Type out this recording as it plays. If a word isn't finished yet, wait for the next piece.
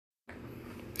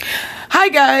Hi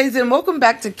guys, and welcome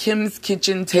back to Kim's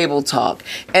Kitchen Table Talk,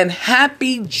 and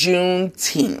happy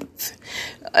Juneteenth.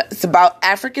 It's about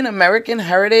African American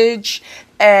heritage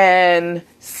and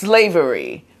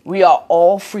slavery. We are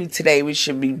all free today. We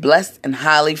should be blessed and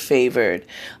highly favored.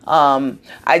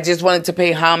 I just wanted to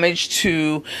pay homage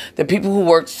to the people who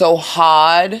worked so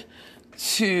hard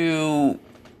to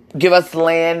give us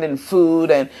land and food,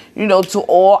 and, to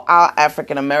all our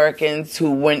African Americans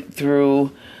who went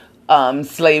through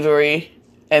slavery,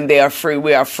 and they are free.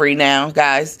 We are free now,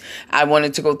 guys. I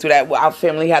wanted to go through that. Our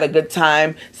family had a good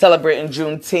time celebrating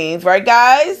Juneteenth, right,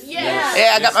 guys? Yes.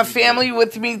 Yeah, I got my family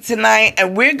with me tonight,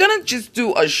 and we're gonna just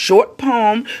do a short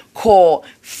poem called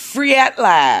 "Free at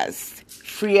Last."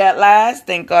 Free at last.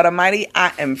 Thank God Almighty,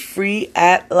 I am free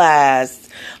at last.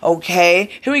 Okay,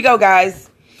 here we go, guys.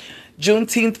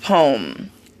 Juneteenth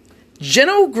poem.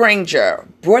 General Granger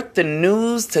brought the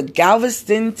news to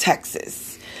Galveston, Texas.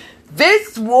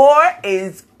 This war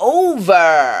is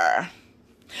over.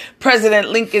 President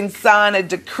Lincoln signed a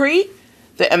decree.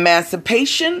 The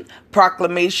Emancipation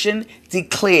Proclamation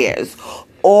declares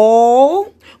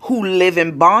all who live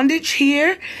in bondage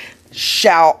here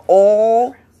shall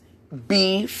all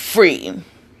be free.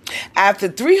 After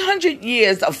 300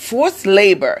 years of forced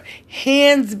labor,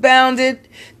 hands-bounded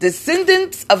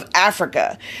descendants of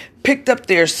Africa picked up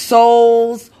their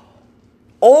souls,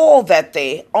 all that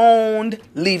they owned,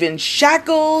 leaving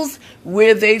shackles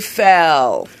where they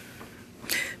fell.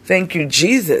 Thank you,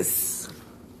 Jesus.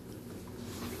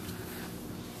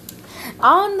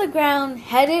 On the ground,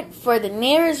 headed for the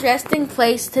nearest resting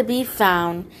place to be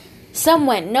found, some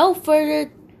went no further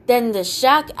than the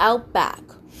shack out back.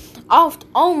 Oft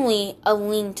only a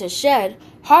lean to shed,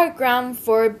 hard ground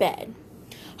for a bed.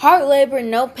 Hard labor,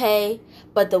 no pay,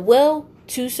 but the will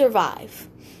to survive.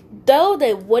 Though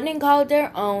they wouldn't call it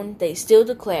their own, they still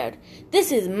declared,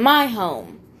 "This is my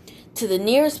home," to the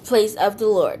nearest place of the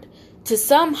Lord, to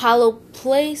some hollow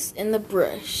place in the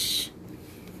bush.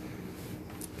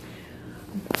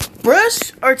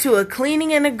 Brush or to a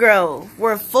cleaning in a grove,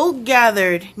 where folk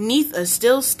gathered neath a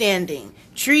still standing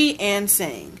tree and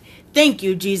sang, "Thank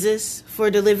you, Jesus,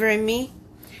 for delivering me."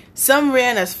 Some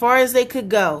ran as far as they could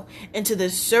go into the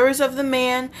service of the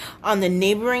man on the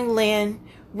neighboring land,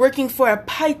 working for a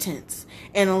pittance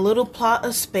and a little plot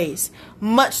of space,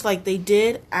 much like they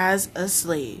did as a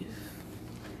slave.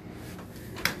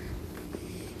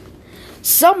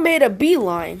 Some made a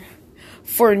beeline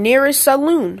for nearest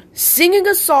saloon, singing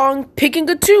a song, picking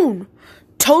a tune,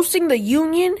 toasting the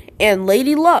Union and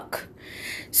Lady Luck,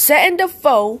 setting the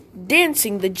foe,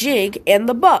 dancing the jig and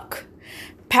the buck,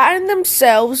 patting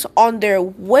themselves on their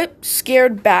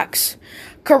whip-scared backs,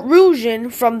 corrosion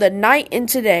from the night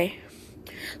into day.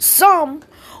 Some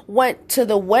went to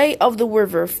the way of the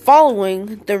river,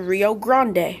 following the Rio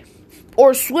Grande,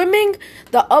 or swimming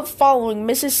the up-following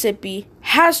Mississippi,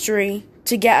 hastening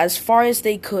to get as far as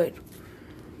they could.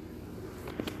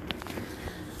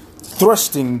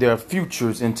 Thrusting their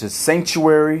futures into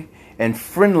sanctuary and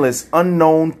friendless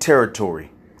unknown territory.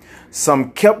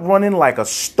 Some kept running like a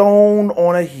stone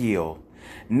on a hill,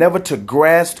 never to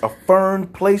grasp a firm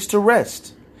place to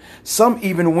rest. Some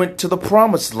even went to the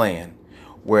promised land,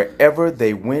 wherever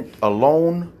they went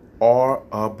alone or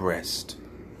abreast.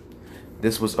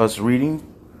 This was us reading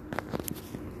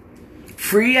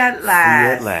Free at Last.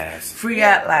 Free at Last. Free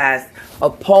at Last. A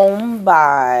poem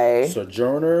by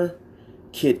Sojourner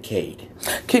Kincaid.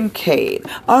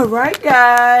 All right,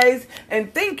 guys.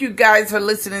 And thank you guys for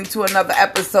listening to another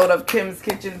episode of Kim's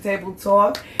Kitchen Table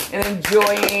Talk and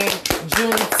enjoying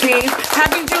Juneteenth.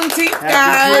 Happy Juneteenth,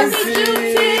 guys. Happy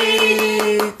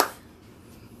Juneteenth.